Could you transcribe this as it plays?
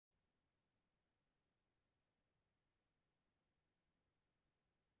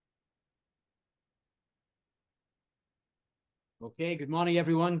Okay, good morning,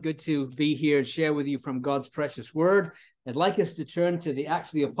 everyone. Good to be here and share with you from God's precious word. I'd like us to turn to the Acts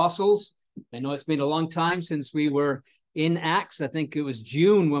of the Apostles. I know it's been a long time since we were in Acts. I think it was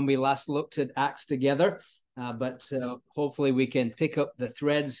June when we last looked at Acts together, but hopefully we can pick up the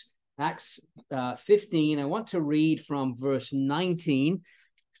threads. Acts 15, I want to read from verse 19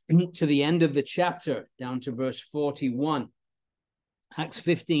 to the end of the chapter, down to verse 41. Acts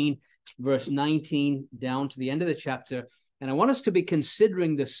 15, verse 19, down to the end of the chapter. And I want us to be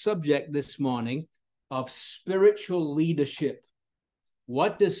considering the subject this morning of spiritual leadership.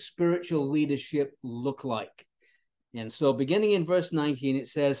 What does spiritual leadership look like? And so beginning in verse 19, it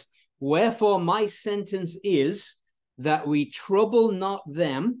says, "Wherefore my sentence is that we trouble not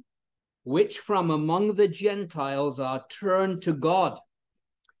them which from among the Gentiles are turned to God,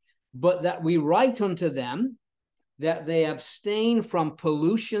 but that we write unto them that they abstain from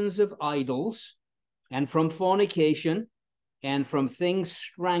pollutions of idols, and from fornication, and from things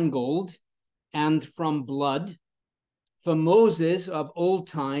strangled, and from blood. For Moses of old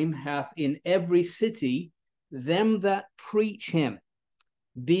time hath in every city them that preach him,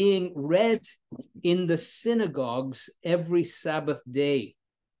 being read in the synagogues every Sabbath day.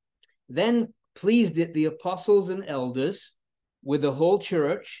 Then pleased it the apostles and elders with the whole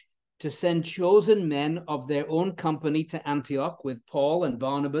church to send chosen men of their own company to Antioch with Paul and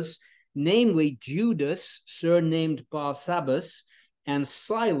Barnabas, namely Judas, surnamed Barsabbas, and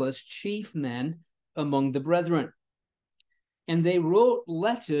Silas, chief men among the brethren. And they wrote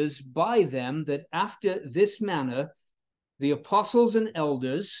letters by them that after this manner the apostles and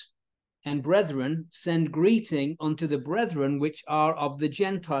elders and brethren send greeting unto the brethren which are of the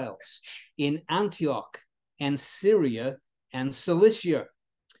Gentiles in Antioch and Syria and Cilicia.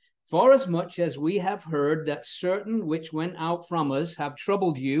 Forasmuch as we have heard that certain which went out from us have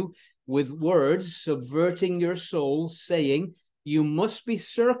troubled you with words, subverting your souls, saying, you must be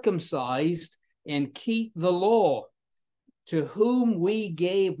circumcised and keep the law, to whom we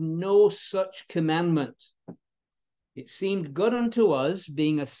gave no such commandment. It seemed good unto us,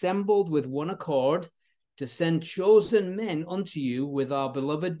 being assembled with one accord, to send chosen men unto you with our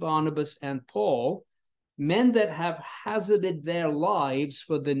beloved Barnabas and Paul, men that have hazarded their lives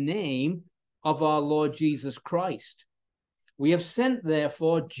for the name of our Lord Jesus Christ. We have sent,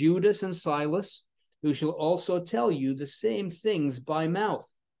 therefore, Judas and Silas, who shall also tell you the same things by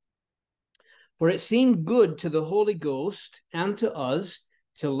mouth. For it seemed good to the Holy Ghost and to us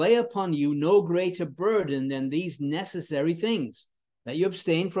to lay upon you no greater burden than these necessary things, that you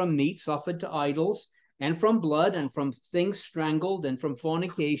abstain from meats offered to idols, and from blood, and from things strangled, and from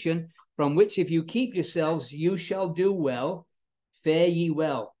fornication, from which if you keep yourselves, you shall do well. Fare ye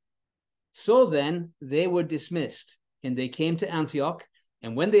well. So then they were dismissed, and they came to Antioch,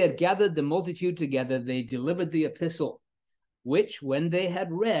 and when they had gathered the multitude together, they delivered the epistle, which when they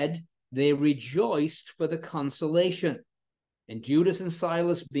had read, they rejoiced for the consolation. And Judas and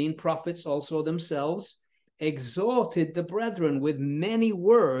Silas, being prophets also themselves, exhorted the brethren with many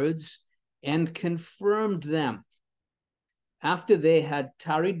words, and confirmed them. After they had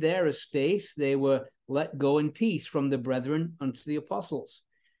tarried there a space, they were let go in peace from the brethren unto the apostles.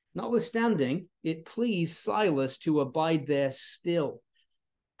 Notwithstanding, it pleased Silas to abide there still.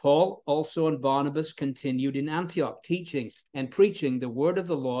 Paul also and Barnabas continued in Antioch, teaching and preaching the word of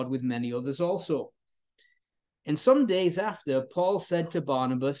the Lord with many others also. And some days after, Paul said to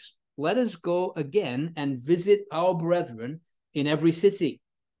Barnabas, let us go again and visit our brethren in every city,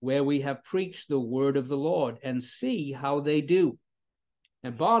 where we have preached the word of the Lord, and see how they do.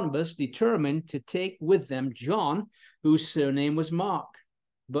 And Barnabas determined to take with them John, whose surname was Mark.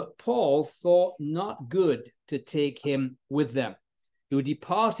 But Paul thought not good to take him with them, who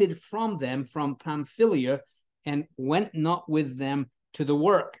departed from them from Pamphylia, and went not with them to the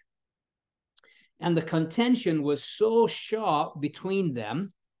work. And the contention was so sharp between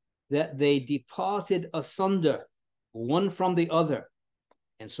them that they departed asunder, one from the other.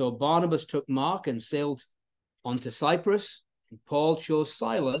 And so Barnabas took Mark and sailed unto Cyprus, and Paul chose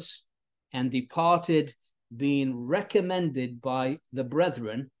Silas and departed, being recommended by the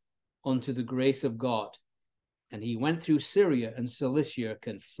brethren unto the grace of God. And he went through Syria and Cilicia,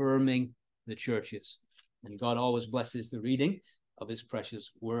 confirming the churches. And God always blesses the reading of his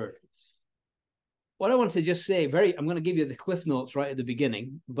precious word. What I want to just say, I'm going to give you the cliff notes right at the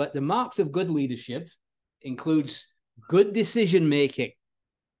beginning, but the marks of good leadership includes good decision-making.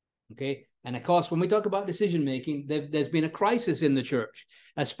 Okay, and of course, when we talk about decision-making, there's been a crisis in the church,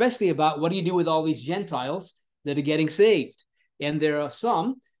 especially about what do you do with all these Gentiles that are getting saved. And there are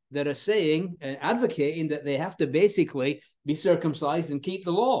some that are saying and advocating that they have to basically be circumcised and keep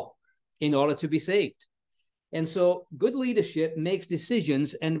the law in order to be saved. And so good leadership makes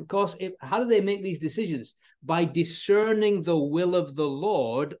decisions. And of course, how do they make these decisions? By discerning the will of the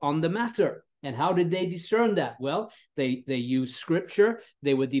Lord on the matter. And how did they discern that? Well, they used scripture.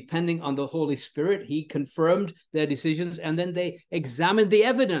 They were depending on the Holy Spirit. He confirmed their decisions, and then they examined the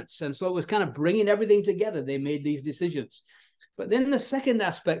evidence. And so it was kind of bringing everything together. They made these decisions. But then the second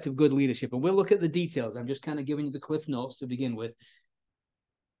aspect of good leadership, and we'll look at the details. I'm just kind of giving you the cliff notes to begin with.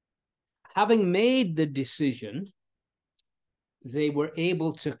 Having made the decision, they were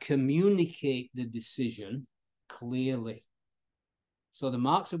able to communicate the decision clearly. So the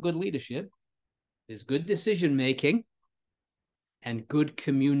marks of good leadership is good decision-making and good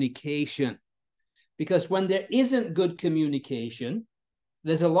communication. Because when there isn't good communication,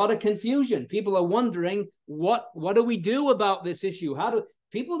 there's a lot of confusion. People are wondering, what do we do about this issue?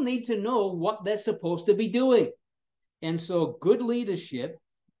 People need to know what they're supposed to be doing. And so good leadership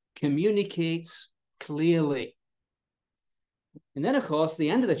communicates clearly. And then, of course, the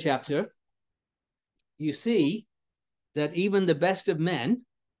end of the chapter, you see that even the best of men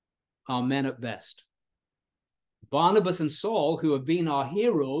are men at best. Barnabas and Saul, who have been our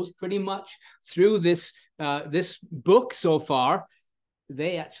heroes pretty much through this book so far,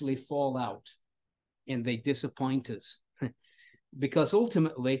 they actually fall out and they disappoint us. Because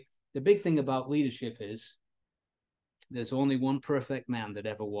ultimately, the big thing about leadership is there's only one perfect man that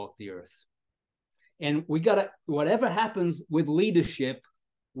ever walked the earth. And whatever happens with leadership,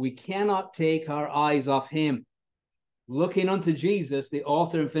 we cannot take our eyes off him. Looking unto Jesus, the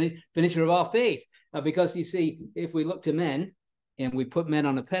author and finisher of our faith. Because you see, if we look to men and we put men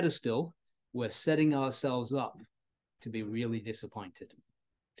on a pedestal, we're setting ourselves up to be really disappointed.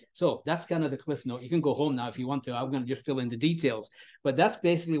 So that's kind of the cliff note. You can go home now if you want to. I'm going to just fill in the details. But that's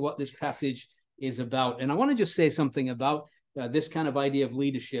basically what this passage is about. And I want to just say something about this kind of idea of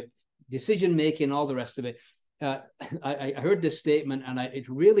leadership, decision-making, all the rest of it. I heard this statement and it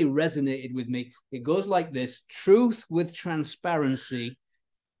really resonated with me. It goes like this: truth with transparency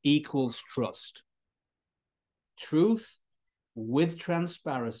equals trust. Truth with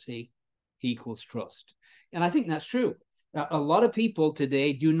transparency equals trust. And I think that's true. A lot of people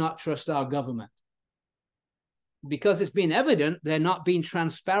today do not trust our government because it's been evident they're not being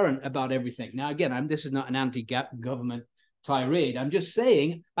transparent about everything. Now, again, this is not an anti-government tirade. I'm just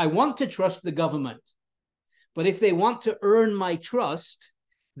saying I want to trust the government. But if they want to earn my trust,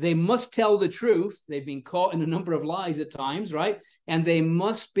 they must tell the truth. They've been caught in a number of lies at times, right? And they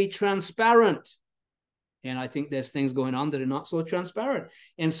must be transparent. And I think there's things going on that are not so transparent.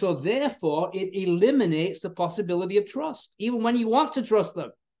 And so therefore, it eliminates the possibility of trust, even when you want to trust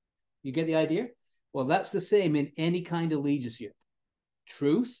them. You get the idea? Well, that's the same in any kind of leadership.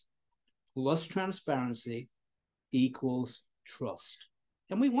 Truth plus transparency equals trust.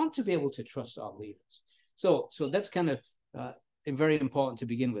 And we want to be able to trust our leaders. So that's kind of very important to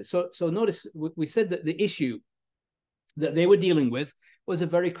begin with. So notice we said that the issue that they were dealing with was a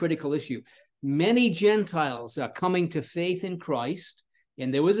very critical issue. Many Gentiles are coming to faith in Christ,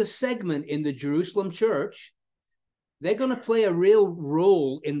 and there was a segment in the Jerusalem church. They're going to play a real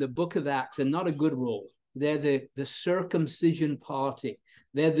role in the book of Acts, and not a good role. They're the circumcision party.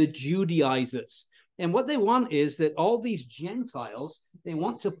 They're the Judaizers. And what they want is that all these Gentiles, they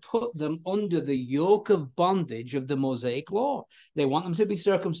want to put them under the yoke of bondage of the Mosaic law. They want them to be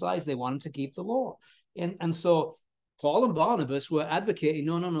circumcised. They want them to keep the law. And so Paul and Barnabas were advocating,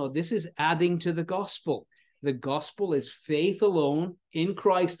 no, this is adding to the gospel. The gospel is faith alone, in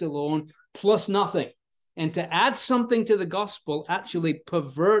Christ alone, plus nothing. And to add something to the gospel actually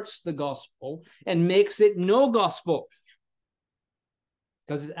perverts the gospel and makes it no gospel,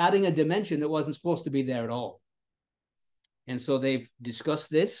 because it's adding a dimension that wasn't supposed to be there at all. And so they've discussed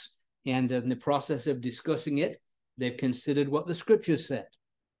this, and in the process of discussing it, they've considered what the scriptures said.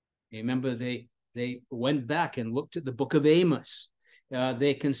 You remember, they went back and looked at the book of Amos.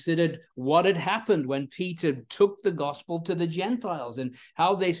 They considered what had happened when Peter took the gospel to the Gentiles and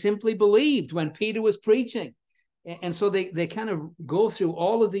how they simply believed when Peter was preaching. And so they kind of go through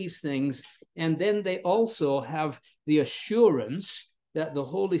all of these things. And then they also have the assurance that the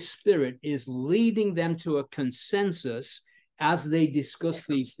Holy Spirit is leading them to a consensus as they discuss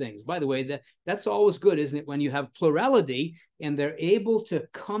these things. By the way, that's always good, isn't it? When you have plurality and they're able to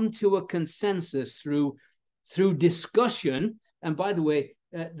come to a consensus through discussion. And by the way,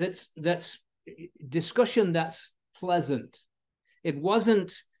 that's discussion that's pleasant. It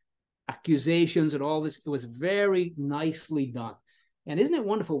wasn't accusations and all this. It was very nicely done. And isn't it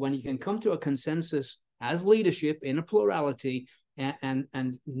wonderful when you can come to a consensus as leadership in a plurality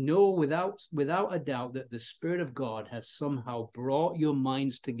and know without a doubt that the Spirit of God has somehow brought your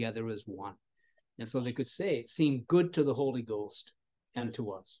minds together as one. And so they could say it seemed good to the Holy Ghost and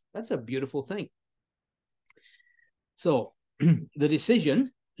to us. That's a beautiful thing. So the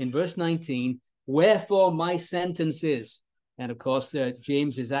decision in verse 19, wherefore my sentence is, and of course,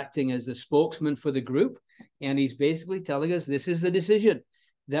 James is acting as the spokesman for the group, and he's basically telling us this is the decision,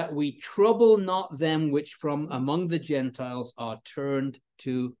 that we trouble not them which from among the Gentiles are turned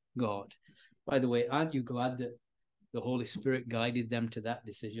to God. By the way, aren't you glad that the Holy Spirit guided them to that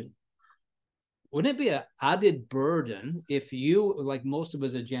decision? Wouldn't it be an added burden if you, like most of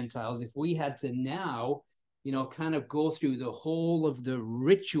us are Gentiles, if we had to now, kind of go through the whole of the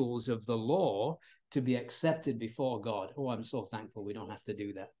rituals of the law to be accepted before God? Oh, I'm so thankful we don't have to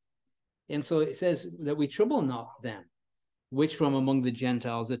do that. And so it says that we trouble not them, which from among the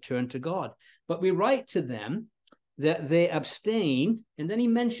Gentiles are turned to God. But we write to them that they abstain, and then he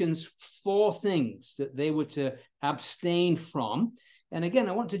mentions 4 things that they were to abstain from. And again,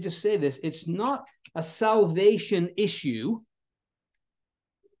 I want to just say this, it's not a salvation issue.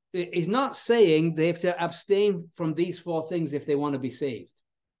 He's not saying they have to abstain from these 4 things if they want to be saved.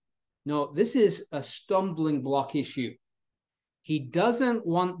 No, this is a stumbling block issue. He doesn't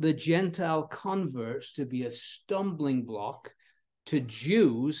want the Gentile converts to be a stumbling block to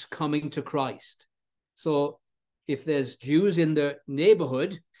Jews coming to Christ. So if there's Jews in the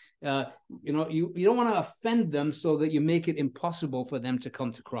neighborhood, you don't want to offend them so that you make it impossible for them to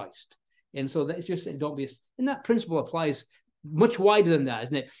come to Christ. And so that's just don't be. And that principle applies much wider than that,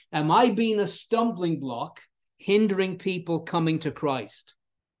 isn't it? Am I being a stumbling block, hindering people coming to Christ?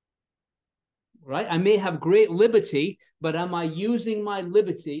 Right? I may have great liberty, but am I using my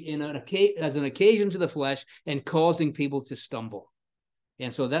liberty as an occasion to the flesh and causing people to stumble?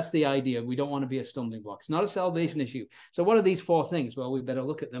 And so that's the idea. We don't want to be a stumbling block. It's not a salvation issue. So what are these 4 things? Well, we better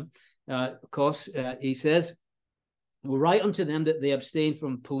look at them. Of course, he says, we'll write unto them that they abstain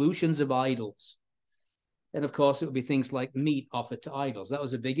from pollutions of idols. And of course, it would be things like meat offered to idols. That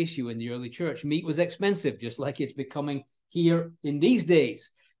was a big issue in the early church. Meat was expensive, just like it's becoming here in these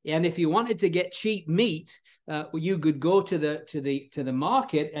days. And if you wanted to get cheap meat, you could go to the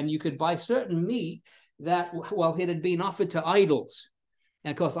market and you could buy certain meat that, well, it had been offered to idols.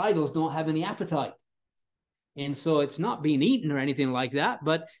 And of course, idols don't have any appetite. And so it's not being eaten or anything like that,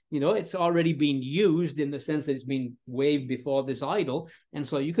 but, it's already been used in the sense that it's been waved before this idol. And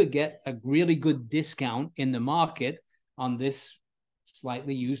so you could get a really good discount in the market on this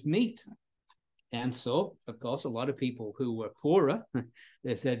slightly used meat. And so, of course, a lot of people who were poorer,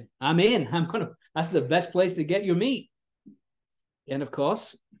 they said, I'm in, that's the best place to get your meat. And of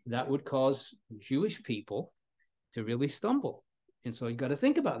course, that would cause Jewish people to really stumble. And so you got to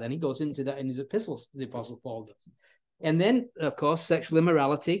think about that. And he goes into that in his epistles, the Apostle Paul does. And then, of course, sexual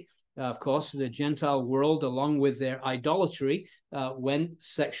immorality. Of course, the Gentile world, along with their idolatry, went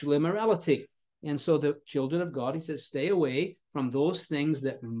sexual immorality. And so the children of God, he says, stay away from those things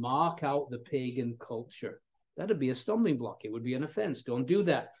that mark out the pagan culture. That'd be a stumbling block. It would be an offense. Don't do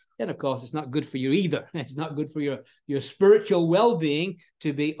that. And of course, it's not good for you either. It's not good for your spiritual well-being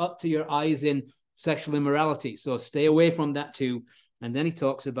to be up to your eyes in sexual immorality. So stay away from that too. And then he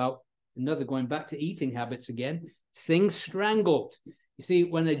talks about going back to eating habits again, things strangled. You see,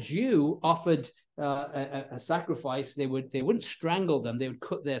 when a Jew offered a sacrifice, they wouldn't strangle them. They would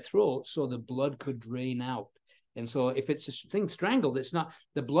cut their throat so the blood could drain out. And so if it's a thing strangled, it's not,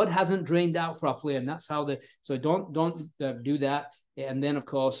 the blood hasn't drained out properly. And that's how so don't do that. And then, of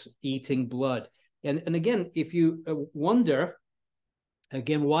course, eating blood. And again, if you wonder,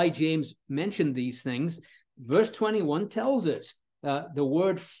 again, why James mentioned these things, verse 21 tells us the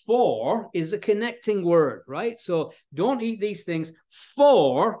word for is a connecting word, right? So don't eat these things,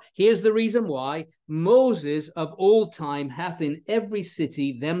 for here's the reason why: Moses of old time hath in every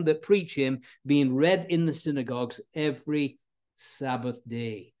city them that preach him, being read in the synagogues every Sabbath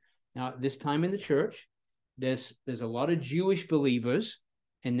day. Now, this time in the church, there's a lot of Jewish believers,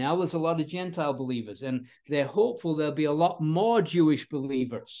 and now there's a lot of Gentile believers, and they're hopeful there'll be a lot more Jewish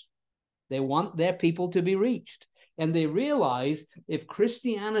believers. They want their people to be reached. And they realize if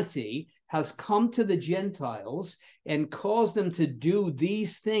Christianity has come to the Gentiles and caused them to do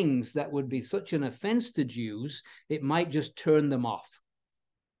these things that would be such an offense to Jews, it might just turn them off.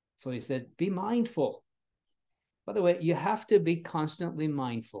 So he said, be mindful. By the way, you have to be constantly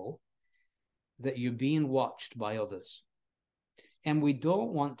mindful that you're being watched by others. And we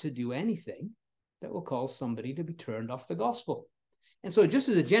don't want to do anything that will cause somebody to be turned off the gospel. And so just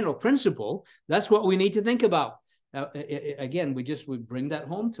as a general principle, that's what we need to think about. Again, we bring that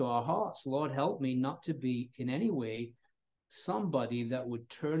home to our hearts. Lord, help me not to be in any way somebody that would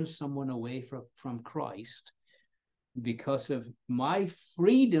turn someone away from Christ because of my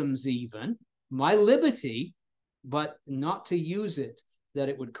freedoms even, my liberty, but not to use it that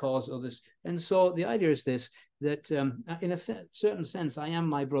it would cause others. And so the idea is this, that in a certain sense, I am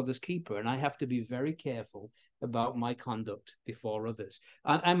my brother's keeper, and I have to be very careful about my conduct before others.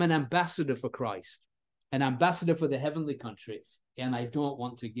 I'm an ambassador for Christ, an ambassador for the heavenly country, and I don't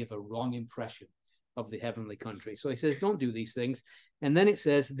want to give a wrong impression of the heavenly country. So he says, don't do these things. And then it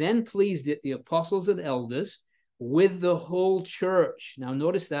says, then pleased it the apostles and elders with the whole church. Now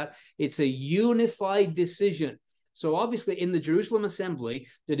notice that it's a unified decision. So obviously in the Jerusalem assembly,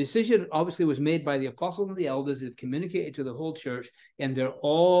 the decision obviously was made by the apostles and the elders. They've communicated to the whole church, and they're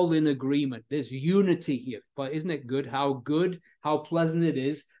all in agreement. There's unity here. But isn't it good, how pleasant it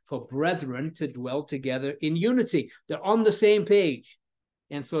is for brethren to dwell together in unity? They're on the same page.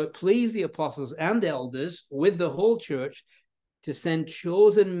 And so it pleased the apostles and elders with the whole church to send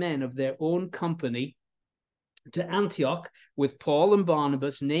chosen men of their own company to Antioch with Paul and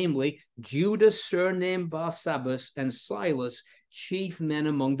Barnabas, namely Judas, surnamed Barsabbas, and Silas, chief men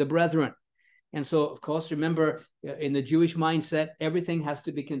among the brethren. And so, of course, remember, in the Jewish mindset, everything has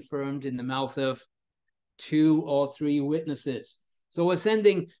to be confirmed in the mouth of 2 or 3 witnesses. So we're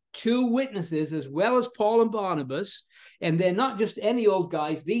sending 2 witnesses as well as Paul and Barnabas, and they're not just any old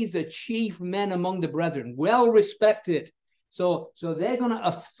guys. These are chief men among the brethren, well respected. So they're going to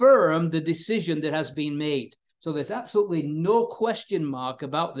affirm the decision that has been made. So there's absolutely no question mark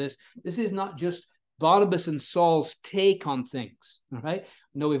about this. This is not just Barnabas and Saul's take on things, all right?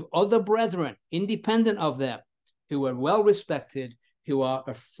 No, we have other brethren, independent of them, who are well respected, who are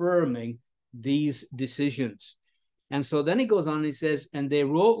affirming these decisions. And so then he goes on and he says, and they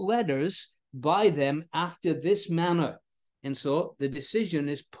wrote letters by them after this manner. And so the decision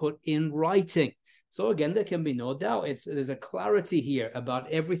is put in writing. So again, there can be no doubt. There's a clarity here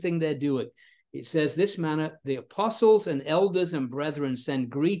about everything they're doing. It says this manner, the apostles and elders and brethren send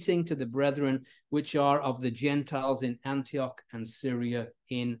greeting to the brethren which are of the Gentiles in Antioch and Syria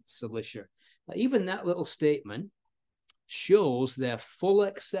in Cilicia. Now, even that little statement shows their full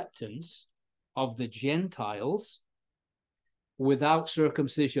acceptance of the Gentiles without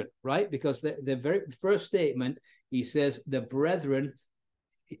circumcision, right? Because the very first statement, he says the brethren,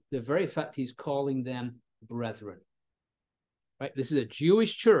 the very fact he's calling them brethren, right? This is a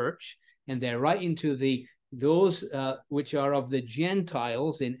Jewish church, and they're writing to those which are of the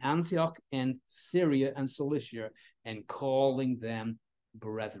Gentiles in Antioch and Syria and Cilicia, and calling them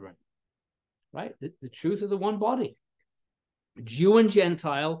brethren, right? The truth of the one body, Jew and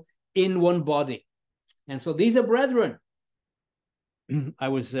Gentile in one body. And so these are brethren. I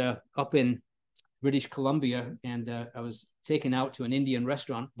was up in British Columbia, and I was taken out to an Indian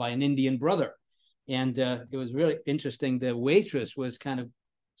restaurant by an Indian brother. And it was really interesting. The waitress was kind of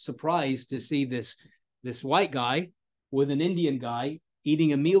surprised to see this white guy with an Indian guy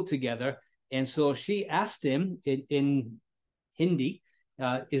eating a meal together. And so she asked him in Hindi,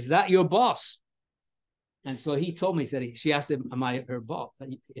 is that your boss? And so he told me, she asked him, am I her boss,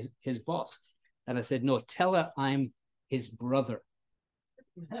 his boss? And I said, no, tell her I'm his brother.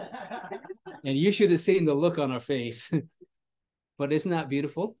 And you should have seen the look on her face. But isn't that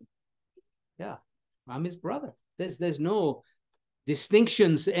beautiful? Yeah, I'm his brother. There's no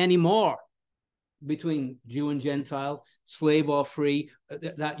distinctions anymore between Jew and Gentile, slave or free.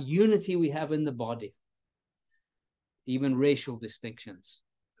 That unity we have in the body, even racial distinctions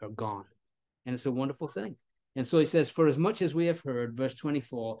are gone. And it's a wonderful thing. And so he says, for as much as we have heard, verse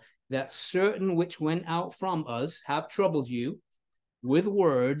 24, that certain which went out from us have troubled you with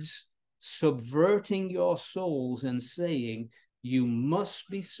words, subverting your souls and saying, you must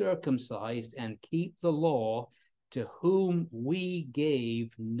be circumcised and keep the law, to whom we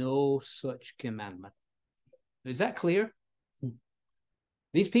gave no such commandment. Is that clear?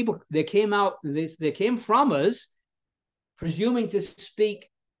 These people, they came from us, presuming to speak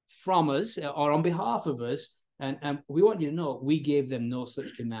from us or on behalf of us, and we want you to know we gave them no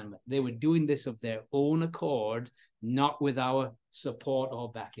such commandment. They were doing this of their own accord, not with our support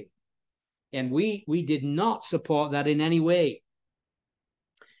or backing. And we did not support that in any way.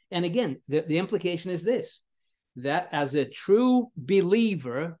 And again, the implication is this, that as a true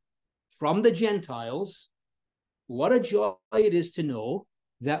believer from the Gentiles, what a joy it is to know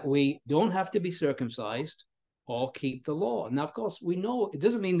that we don't have to be circumcised or keep the law. Now, of course, we know it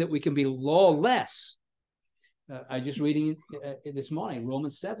doesn't mean that we can be lawless. I just reading this morning,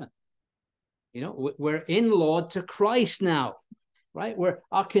 Romans 7. You know, we're in Lord to Christ now, right? Where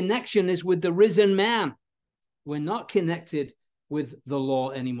our connection is with the risen man. We're not connected with the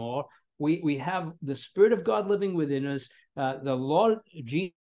law anymore. We have the Spirit of God living within us, the Lord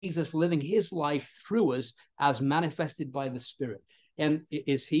Jesus living his life through us as manifested by the Spirit. And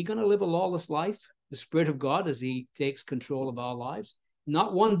is he going to live a lawless life, the Spirit of God, as he takes control of our lives?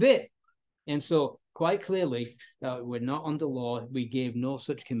 Not one bit. And so quite clearly, we're not under law. We gave no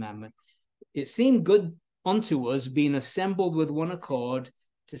such commandment. It seemed good unto us, being assembled with one accord,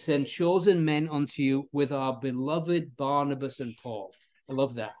 to send chosen men unto you with our beloved Barnabas and Paul. I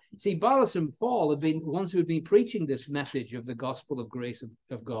love that. See, Barnabas and Paul have been ones who have been preaching this message of the gospel of grace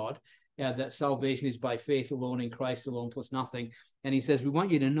of God, that salvation is by faith alone in Christ alone plus nothing. And he says, we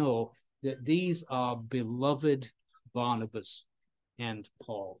want you to know that these are beloved Barnabas and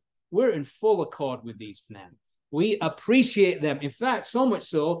Paul. We're in full accord with these men. We appreciate them. In fact, so much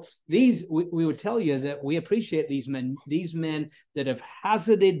so, we would tell you that we appreciate these men that have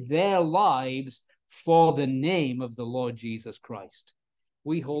hazarded their lives for the name of the Lord Jesus Christ.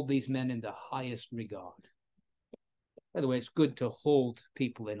 We hold these men in the highest regard. By the way, it's good to hold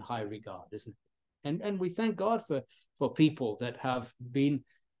people in high regard, isn't it? And we thank God for people that have been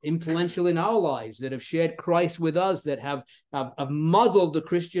influential in our lives, that have shared Christ with us, that have modeled the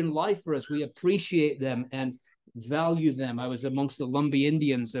Christian life for us. We appreciate them and value them. I was amongst the Lumbee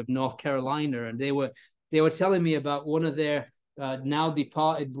Indians of North Carolina, and they were telling me about one of their now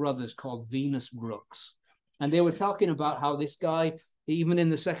departed brothers called Venus Brooks. And they were talking about how this guy, even in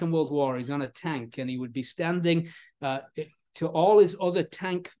the Second World War, he's on a tank, and he would be standing to all his other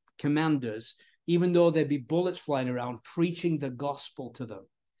tank commanders, even though there'd be bullets flying around, preaching the gospel to them.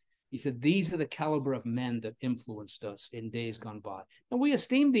 He said, these are the caliber of men that influenced us in days gone by. And we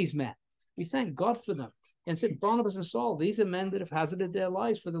esteem these men. We thank God for them. And said, Barnabas and Saul, these are men that have hazarded their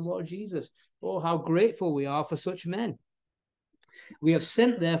lives for the Lord Jesus. Oh, how grateful we are for such men. We have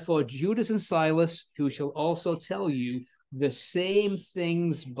sent, therefore, Judas and Silas, who shall also tell you the same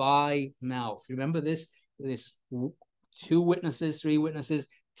things by mouth. Remember this 2 witnesses, 3 witnesses,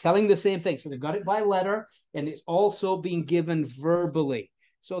 telling the same thing. So they've got it by letter, and it's also being given verbally.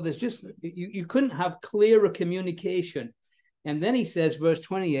 So there's just, you couldn't have clearer communication. And then he says, verse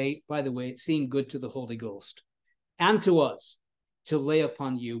 28, by the way, it seemed good to the Holy Ghost and to us to lay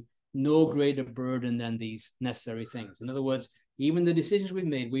upon you no greater burden than these necessary things. In other words, even the decisions we've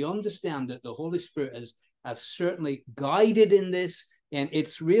made, we understand that the Holy Spirit has certainly guided in this. And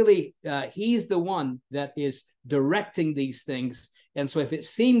it's really, he's the one that is directing these things. And so if it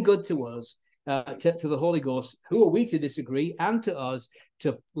seemed good to us, to the Holy Ghost, who are we to disagree, and to us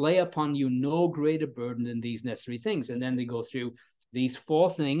to lay upon you no greater burden than these necessary things. And then they go through these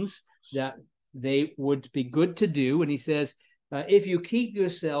 4 things that they would be good to do. And he says, if you keep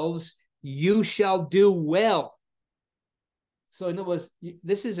yourselves, you shall do well. So in other words,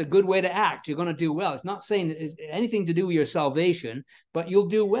 this is a good way to act. You're going to do well. It's not saying it's anything to do with your salvation, but you'll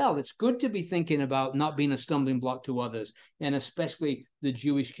do well. It's good to be thinking about not being a stumbling block to others, and especially the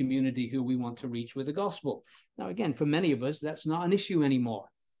Jewish community who we want to reach with the gospel. Now, again, for many of us, that's not an issue anymore,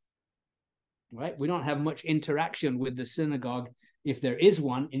 right? We don't have much interaction with the synagogue. If there is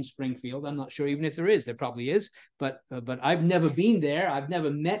one in Springfield, I'm not sure even if there is. There probably is, but I've never been there. I've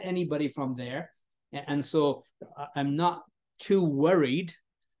never met anybody from there. And so I'm not too worried,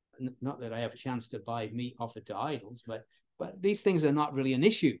 not that I have a chance to buy meat offered to idols, but these things are not really an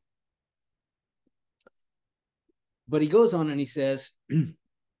issue. But he goes on and he says,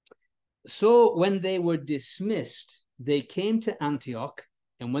 so when they were dismissed, they came to Antioch,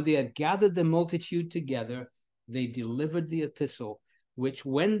 and when they had gathered the multitude together, they delivered the epistle, which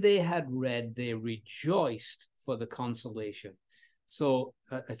when they had read, they rejoiced for the consolation. So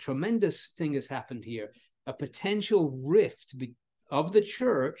a tremendous thing has happened here. A potential rift of the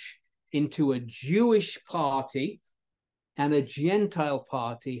church into a Jewish party and a Gentile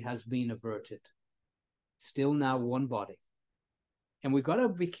party has been averted. Still now one body. And we've got to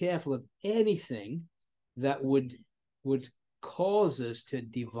be careful of anything that would cause us to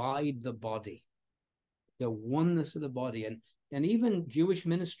divide the body, the oneness of the body. And even Jewish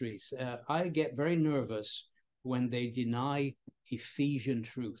ministries, I get very nervous when they deny Ephesian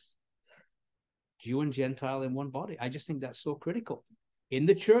truth. Jew and Gentile in one body. I just think that's so critical. In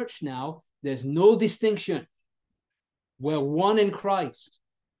the church now, there's no distinction. We're one in Christ.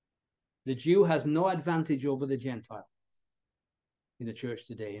 The Jew has no advantage over the Gentile in the church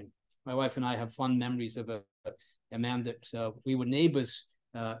today. And my wife and I have fond memories of a man that we were neighbors.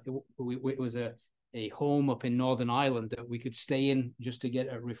 It was a home up in Northern Ireland that we could stay in just to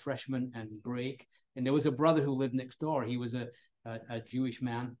get a refreshment and break. And there was a brother who lived next door. He was a Jewish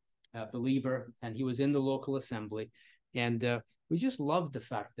man, believer, and he was in the local assembly. And we just loved the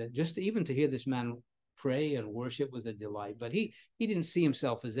fact that just even to hear this man pray and worship was a delight. But he didn't see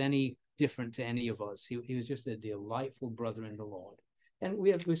himself as any different to any of us. He was just a delightful brother in the Lord. And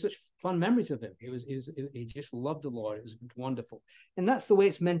we have such fun memories of him. He just loved the Lord. It was wonderful. And that's the way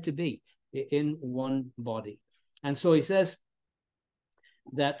it's meant to be, in one body. And so he says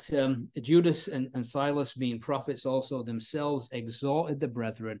that Judas and Silas, being prophets also, themselves exalted the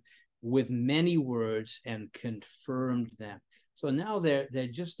brethren with many words and confirmed them. So now they're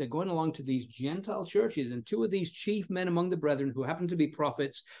going along to these Gentile churches, and two of these chief men among the brethren, who happen to be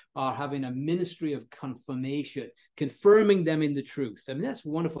prophets, are having a ministry of confirmation, confirming them in the truth. I mean, that's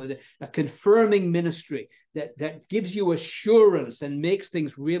wonderful. A confirming ministry that gives you assurance and makes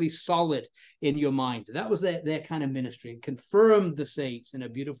things really solid in your mind. That was their kind of ministry, confirmed the saints in a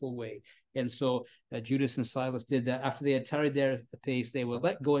beautiful way. And so Judas and Silas did that. After they had tarried there a pace, they were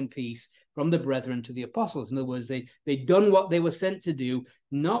let go in peace from the brethren to the apostles. In other words, they'd done what they were sent to do,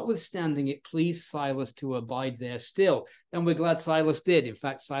 notwithstanding it pleased Silas to abide there still. And we're glad Silas did. In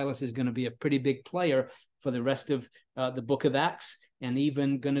fact, Silas is going to be a pretty big player for the rest of the book of Acts, and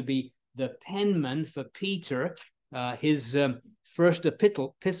even going to be the penman for Peter. His first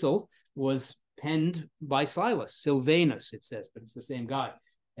epistle was penned by Silas, Silvanus, it says, but it's the same guy.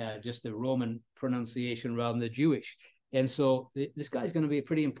 Just the Roman pronunciation rather than the Jewish. And so this guy's going to be a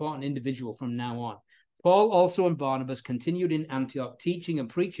pretty important individual from now on. Paul also and Barnabas continued in Antioch, teaching and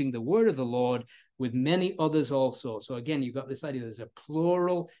preaching the word of the Lord with many others also. So again, you've got this idea, there's a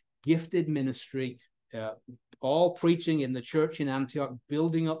plural gifted ministry, all preaching in the church in Antioch,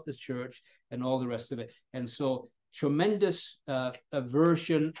 building up the church and all the rest of it. And so tremendous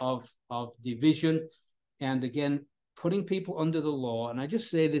aversion of division. And again, putting people under the law. And I just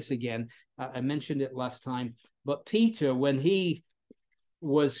say this again, I mentioned it last time, but Peter, when he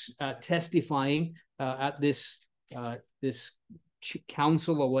was testifying at this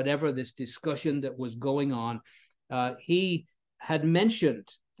council or whatever, this discussion that was going on, he had mentioned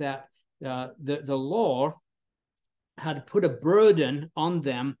that the law had put a burden on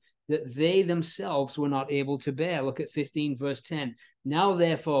them that they themselves were not able to bear. Look at 15 verse 10. Now,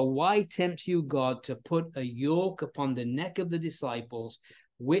 therefore, why tempt you God to put a yoke upon the neck of the disciples,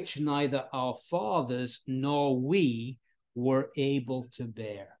 which neither our fathers nor we were able to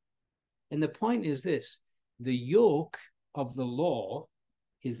bear? And the point is this: the yoke of the law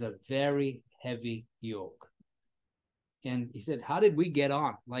is a very heavy yoke. And he said, how did we get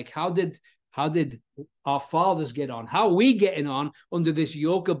on? Like, how did our fathers get on? How are we getting on under this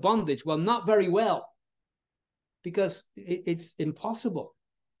yoke of bondage? Well, not very well, because it's impossible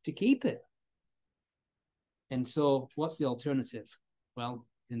to keep it. And so what's the alternative? Well,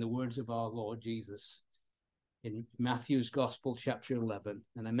 in the words of our Lord Jesus, in Matthew's Gospel, chapter 11,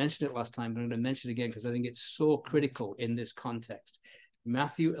 and I mentioned it last time, but I'm going to mention it again because I think it's so critical in this context.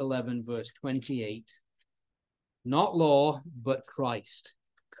 Matthew 11, verse 28, not law, but Christ.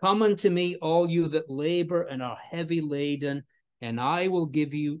 Come unto me, all you that labor and are heavy laden, and I will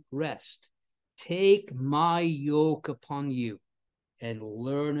give you rest. Take my yoke upon you and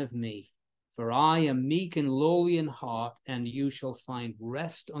learn of me, for I am meek and lowly in heart, and you shall find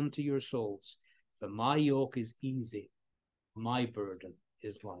rest unto your souls. For my yoke is easy, my burden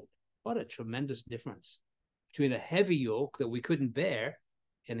is light. What a tremendous difference between a heavy yoke that we couldn't bear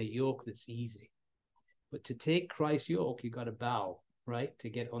and a yoke that's easy. But to take Christ's yoke, you got to bow, right, to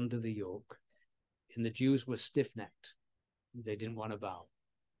get under the yoke. And the Jews were stiff-necked. They didn't want to bow.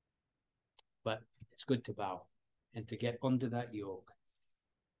 But it's good to bow and to get under that yoke.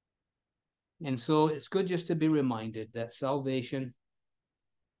 And so it's good just to be reminded that salvation,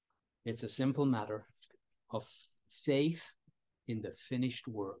 it's a simple matter of faith in the finished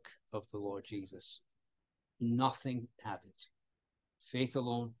work of the Lord Jesus. Nothing added. Faith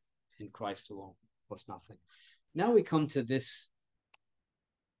alone in Christ alone plus nothing. Now we come to this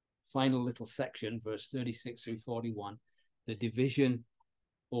final little section, verse 36 through 41, the division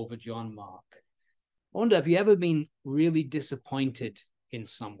over John Mark. I wonder, have you ever been really disappointed in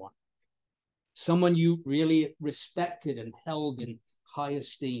someone? Someone you really respected and held in high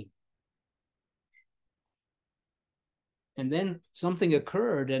esteem. And then something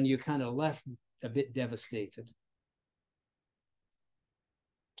occurred and you kind of left a bit devastated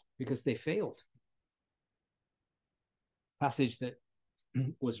because they failed. Passage that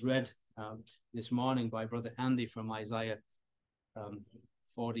was read this morning by Brother Andy from Isaiah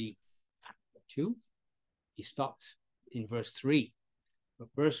 42. He stopped in verse 3. But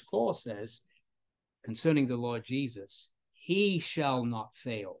verse 4 says, concerning the Lord Jesus, he shall not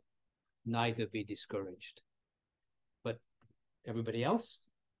fail, neither be discouraged. But everybody else,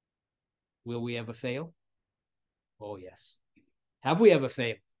 will we ever fail? Oh, yes. Have we ever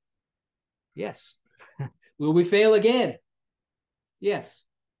failed? Yes. Will we fail again? Yes.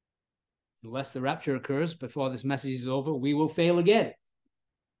 Unless the rapture occurs before this message is over, we will fail again.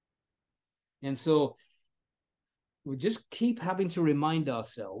 And so we just keep having to remind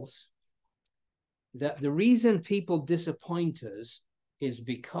ourselves that the reason people disappoint us is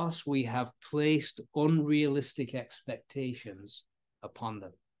because we have placed unrealistic expectations upon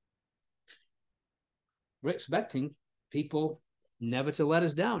them. We're expecting people never to let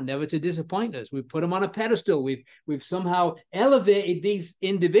us down, never to disappoint us. We've put them on a pedestal. We've somehow elevated these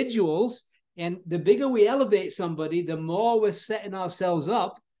individuals, and the bigger we elevate somebody, the more we're setting ourselves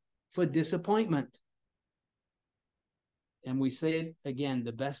up for disappointment. And we say it again,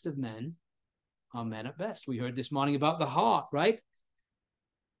 the best of men are men at best. We heard this morning about the heart, right?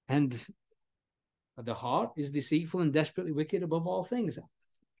 And the heart is deceitful and desperately wicked above all things.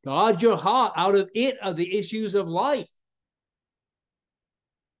 Guard your heart. Out of it are the issues of life.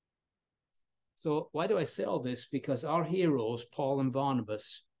 So why do I say all this? Because our heroes, Paul and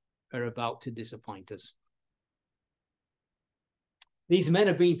Barnabas, are about to disappoint us. These men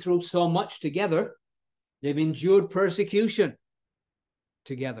have been through so much together. They've endured persecution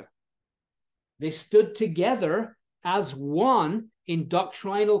together. They stood together as one in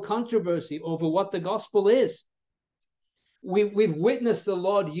doctrinal controversy over what the gospel is. We've witnessed the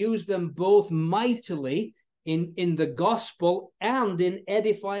Lord use them both mightily in the gospel and in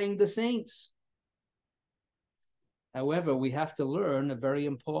edifying the saints. However, we have to learn a very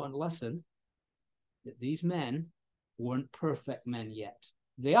important lesson, that these men weren't perfect men yet.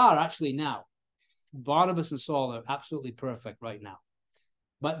 They are actually now. Barnabas and Saul are absolutely perfect right now,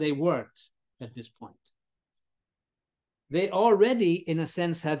 but they weren't at this point. They already, in a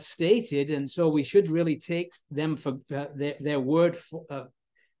sense, had stated, and so we should really take them for their word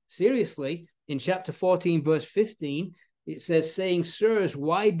seriously. In chapter 14, verse 15, it says, saying, sirs,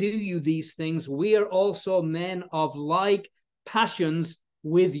 why do you these things? We are also men of like passions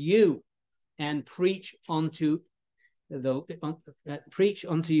with you, and preach unto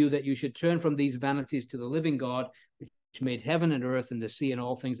you that you should turn from these vanities to the living God, which made heaven and earth and the sea and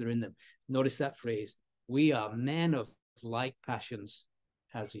all things that are in them. Notice that phrase. We are men of like passions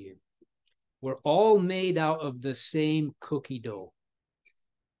as you. We're all made out of the same cookie dough.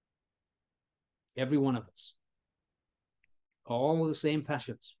 Every one of us. All the same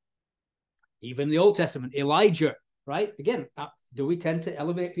passions. Even the Old Testament, Elijah, right? Again, do we tend to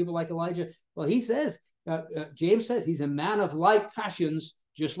elevate people like Elijah? Well, he says, James says he's a man of like passions,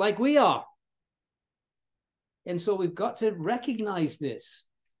 just like we are. And so we've got to recognize this,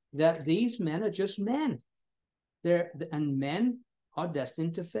 that these men are just men. And men are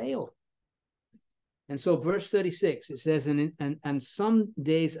destined to fail. And so verse 36, it says, and some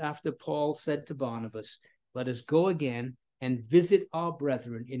days after Paul said to Barnabas, let us go again and visit our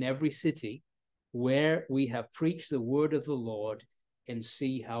brethren in every city where we have preached the word of the Lord, and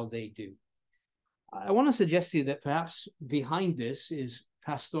see how they do. I want to suggest to you that perhaps behind this is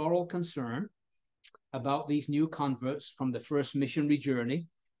pastoral concern about these new converts from the first missionary journey.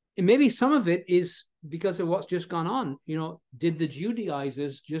 And maybe some of it is because of what's just gone on. You know, did the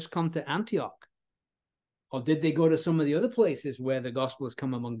Judaizers just come to Antioch? Or did they go to some of the other places where the gospel has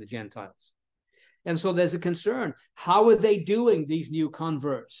come among the Gentiles? And so there's a concern. How are they doing, these new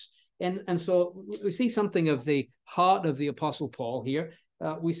converts? And so we see something of the heart of the Apostle Paul here.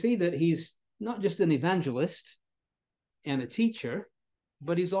 We see that he's not just an evangelist and a teacher,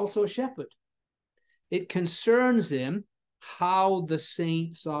 but he's also a shepherd. It concerns him how the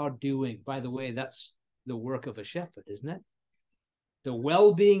saints are doing. By the way, that's the work of a shepherd, isn't it? The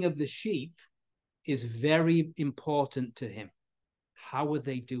well-being of the sheep is very important to him. How are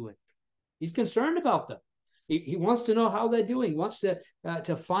they doing? He's concerned about them. He wants to know how they're doing. He wants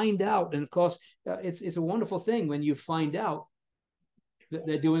to find out. And of course, it's a wonderful thing when you find out that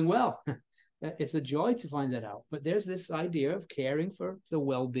they're doing well. It's a joy to find that out. But there's this idea of caring for the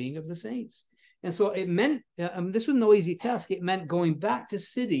well-being of the saints. And so it meant, this was no easy task. It meant going back to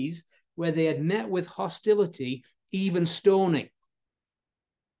cities where they had met with hostility, even stoning.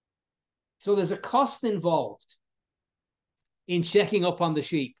 So there's a cost involved in checking up on the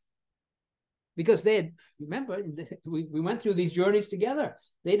sheep. Because they had, remember, we went through these journeys together.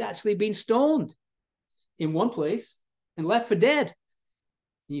 They'd actually been stoned in one place and left for dead.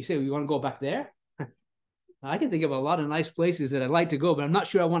 And you say, well, you want to go back there? I can think of a lot of nice places that I'd like to go, but I'm not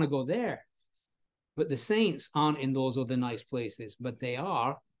sure I want to go there. But the saints aren't in those other nice places, but they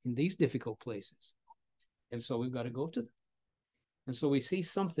are in these difficult places. And so we've got to go to them. And so we see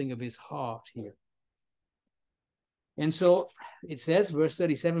something of his heart here. And so it says, verse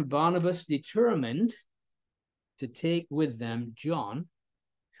 37, Barnabas determined to take with them John,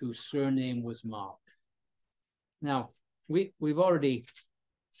 whose surname was Mark. Now, we've already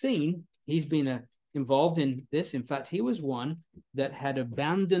seen he's been involved in this. In fact, he was one that had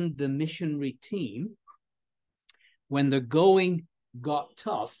abandoned the missionary team when the going got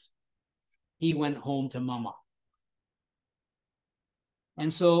tough. He went home to mama.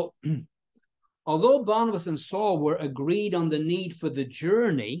 And so, although Barnabas and Saul were agreed on the need for the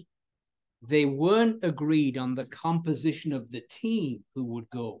journey, they weren't agreed on the composition of the team who would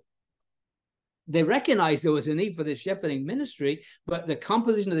go. They recognized there was a need for the shepherding ministry, but the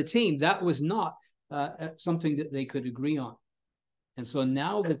composition of the team, that was not something that they could agree on. And so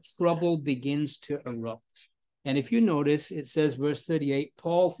now the trouble begins to erupt. And if you notice, it says, verse 38,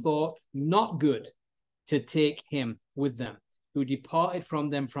 Paul thought not good to take him with them, who departed from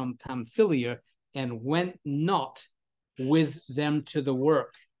them from Pamphylia and went not with them to the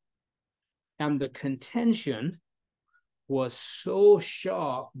work. And the contention was so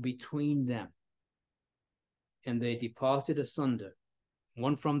sharp between them. And they departed asunder,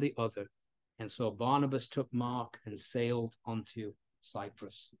 one from the other. And so Barnabas took Mark and sailed onto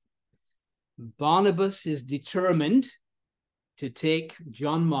Cyprus. Barnabas is determined to take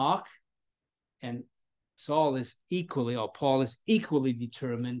John Mark, and Paul is equally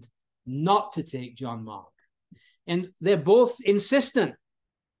determined not to take John Mark. And they're both insistent.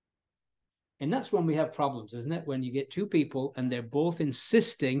 And that's when we have problems, isn't it? When you get two people and they're both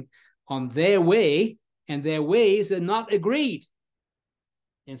insisting on their way, and their ways are not agreed.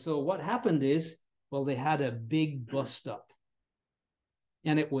 And so what happened is, well, they had a big bust up.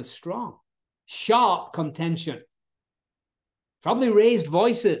 And it was strong. Sharp contention. Probably raised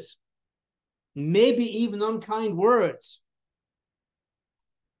voices. Maybe even unkind words.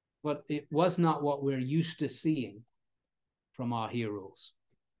 But it was not what we're used to seeing from our heroes.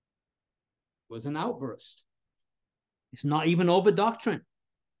 It was an outburst. It's not even over doctrine.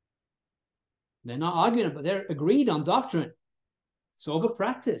 They're not arguing, but they're agreed on doctrine. It's over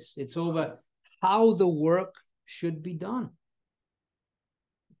practice. It's over how the work should be done.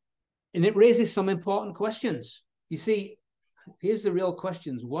 And it raises some important questions. You see, here's the real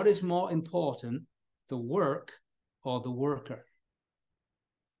questions. What is more important, the work or the worker?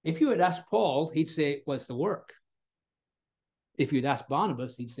 If you had asked Paul, he'd say, well, it's the work. If you'd asked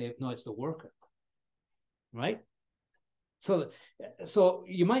Barnabas, he'd say, no, it's the worker. Right? So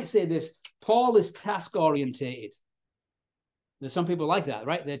you might say this, Paul is task-orientated. There's some people like that,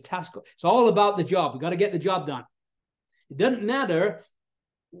 right? They're task. It's all about the job. We've got to get the job done. It doesn't matter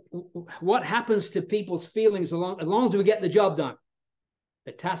what happens to people's feelings as long as we get the job done.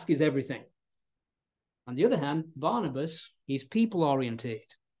 The task is everything. On the other hand, Barnabas, he's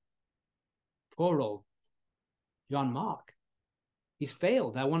people-orientated. Poor old John Mark. He's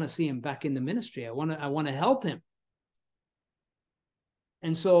failed. I want to see him back in the ministry. I want to help him.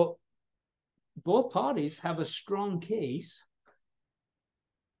 And so both parties have a strong case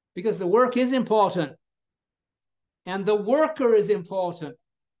because the work is important and the worker is important.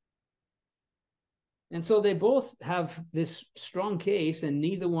 And so they both have this strong case and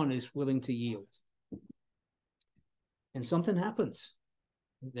neither one is willing to yield. And something happens.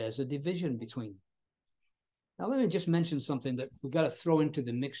 There's a division between them. Now, let me just mention something that we've got to throw into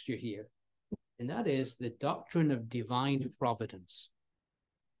the mixture here, and that is the doctrine of divine providence.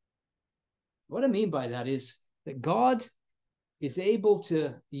 What I mean by that is that God is able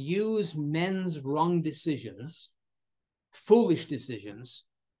to use men's wrong decisions, foolish decisions,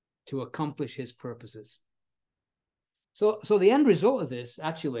 to accomplish his purposes. So the end result of this,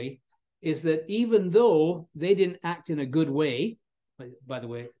 actually, is that even though they didn't act in a good way, by the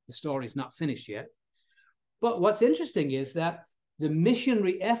way, the story's not finished yet, but what's interesting is that the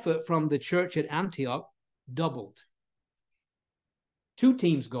missionary effort from the church at Antioch doubled. 2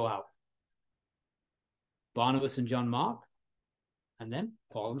 teams go out. Barnabas and John Mark, and then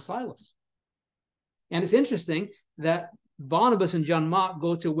Paul and Silas. And it's interesting that Barnabas and John Mark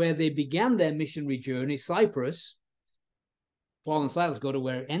go to where they began their missionary journey, Cyprus. Paul and Silas go to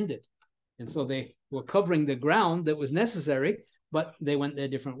where it ended. And so they were covering the ground that was necessary, but they went their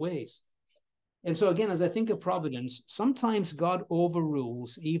different ways. And so again, as I think of providence, sometimes God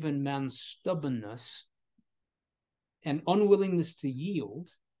overrules even man's stubbornness and unwillingness to yield,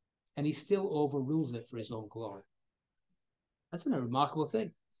 and he still overrules it for his own glory. That's a remarkable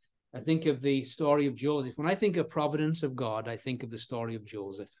thing. I think of the story of Joseph. When I think of providence of God, I think of the story of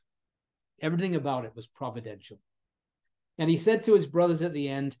Joseph. Everything about it was providential. And he said to his brothers at the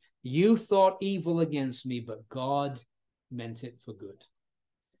end, you thought evil against me, but God meant it for good.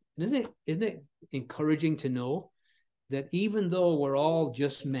 And isn't it encouraging to know that even though we're all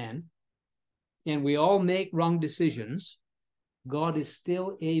just men and we all make wrong decisions, God is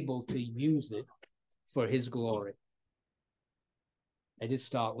still able to use it for his glory. I did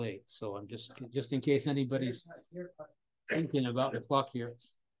start late, so I'm just in case anybody's thinking about the clock here.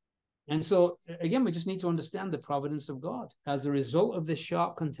 And so, again, we just need to understand the providence of God. As a result of this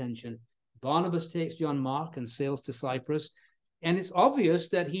sharp contention, Barnabas takes John Mark and sails to Cyprus. And it's obvious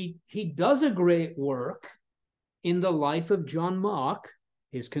that he does a great work in the life of John Mark.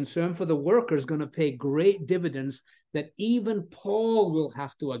 His concern for the worker is going to pay great dividends that even Paul will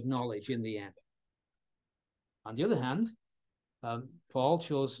have to acknowledge in the end. On the other hand, Paul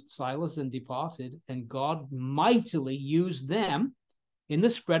chose Silas and departed, and God mightily used them in the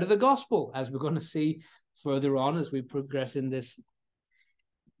spread of the gospel, as we're going to see further on as we progress in this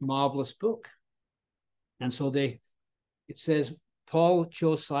marvelous book. And so it says, Paul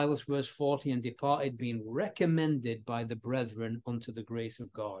chose Silas, verse 40, and departed, being recommended by the brethren unto the grace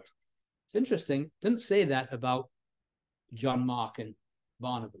of God. It's interesting. It didn't say that about John Mark and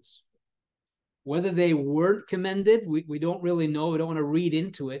Barnabas. Whether they weren't commended, we don't really know. We don't want to read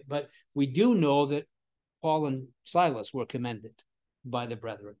into it, but we do know that Paul and Silas were commended by the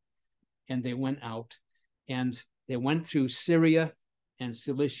brethren. And they went out, and they went through Syria and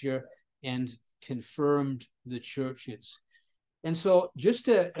Cilicia and confirmed the churches. And so just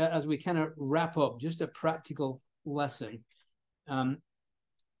to, as we kind of wrap up, just a practical lesson.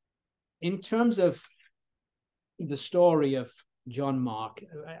 In terms of the story of John Mark,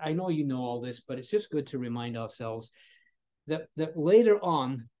 I know you know all this, but it's just good to remind ourselves that later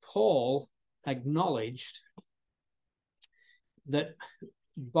on, Paul acknowledged that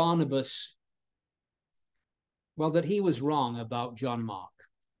Barnabas, well, that he was wrong about John Mark,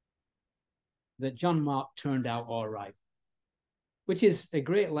 that John Mark turned out all right, which is a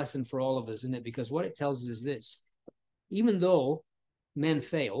great lesson for all of us, isn't it? Because what it tells us is this: even though men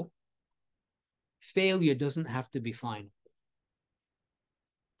fail, failure doesn't have to be final.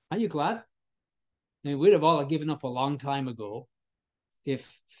 Aren't you glad? I mean, we'd have all given up a long time ago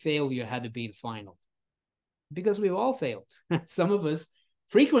if failure had been final, because we've all failed. Some of us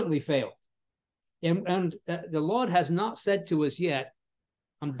frequently fail. And the Lord has not said to us yet,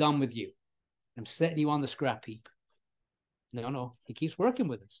 I'm done with you. I'm setting you on the scrap heap. No, he keeps working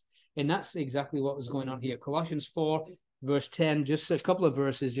with us. And that's exactly what was going on here. Colossians 4, verse 10, just a couple of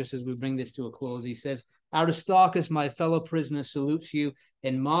verses, just as we bring this to a close. He says, Aristarchus, my fellow prisoner, salutes you,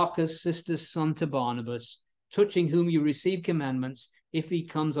 and Marcus, sister's son to Barnabas, touching whom you receive commandments. If he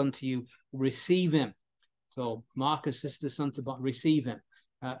comes unto you, receive him. So Marcus, sister's son to Barnabas, receive him.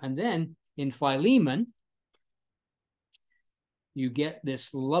 And then in Philemon, you get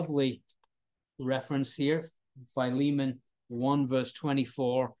this lovely reference here. Philemon 1, verse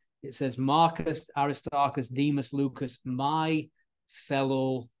 24. It says, Marcus, Aristarchus, Demas, Lucas, my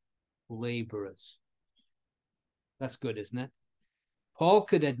fellow laborers. That's good, isn't it? Paul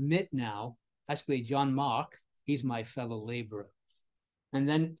could admit now, actually, John Mark, he's my fellow laborer. And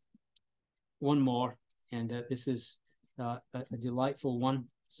then one more, and this is a delightful one.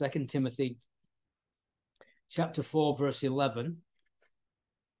 2 Timothy chapter 4, verse 11.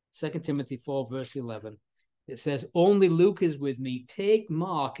 2 Timothy 4, verse 11. It says, only Luke is with me. Take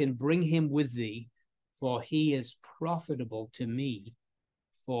Mark and bring him with thee, for he is profitable to me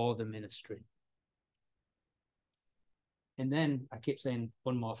for the ministry. And then I keep saying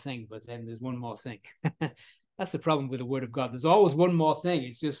one more thing, but then there's one more thing. That's the problem with the word of God. There's always one more thing.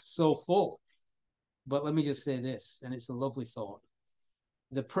 It's just so full. But let me just say this, and it's a lovely thought.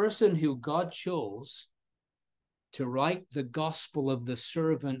 The person who God chose to write the gospel of the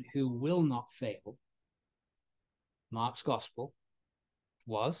servant who will not fail, Mark's gospel,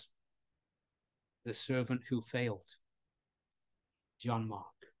 was the servant who failed, John Mark.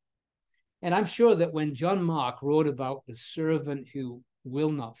 And I'm sure that when John Mark wrote about the servant who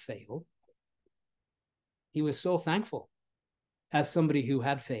will not fail, he was so thankful, as somebody who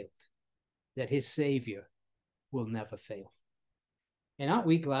had failed, that his Savior will never fail. And aren't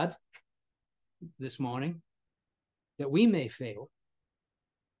we glad this morning that we may fail,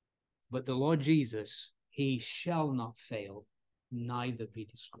 but the Lord Jesus, he shall not fail, neither be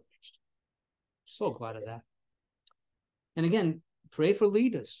discouraged. So glad of that. And again, pray for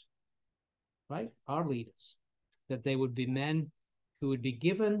leaders, right? Our leaders, that they would be men who would be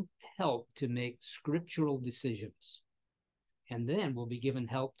given help to make scriptural decisions, and then will be given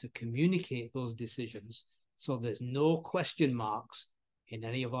help to communicate those decisions so there's no question marks in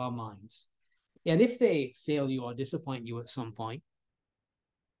any of our minds. And if they fail you or disappoint you at some point,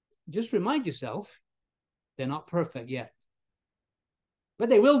 just remind yourself they're not perfect yet. But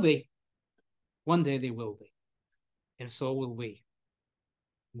they will be. One day they will be. And so will we.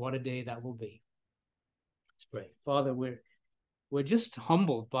 What a day that will be. Let's pray. Father, we're just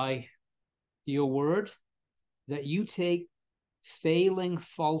humbled by your word, that you take failing,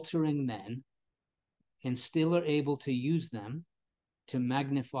 faltering men, and still are able to use them to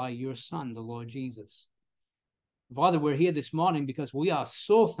magnify your Son, the Lord Jesus. Father, we're here this morning because we are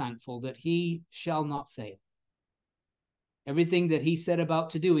so thankful that he shall not fail. Everything that he set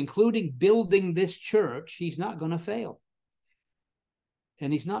about to do, including building this church, he's not going to fail.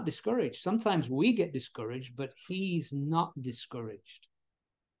 And he's not discouraged. Sometimes we get discouraged, but he's not discouraged.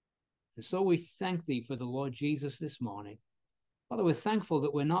 And so we thank thee for the Lord Jesus this morning. Father, we're thankful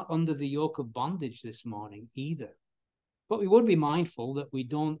that we're not under the yoke of bondage this morning either. But we would be mindful that we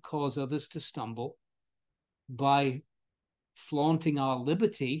don't cause others to stumble by flaunting our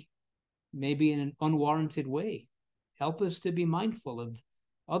liberty, maybe in an unwarranted way. Help us to be mindful of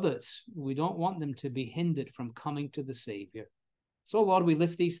others. We don't want them to be hindered from coming to the Savior. So, Lord, we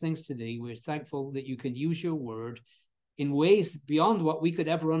lift these things to thee. We're thankful that you can use your word in ways beyond what we could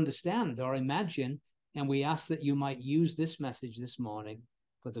ever understand or imagine. And we ask that you might use this message this morning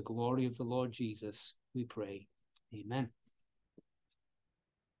for the glory of the Lord Jesus, we pray. Amen.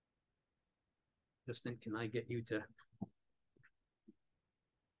 Justin, can I get you to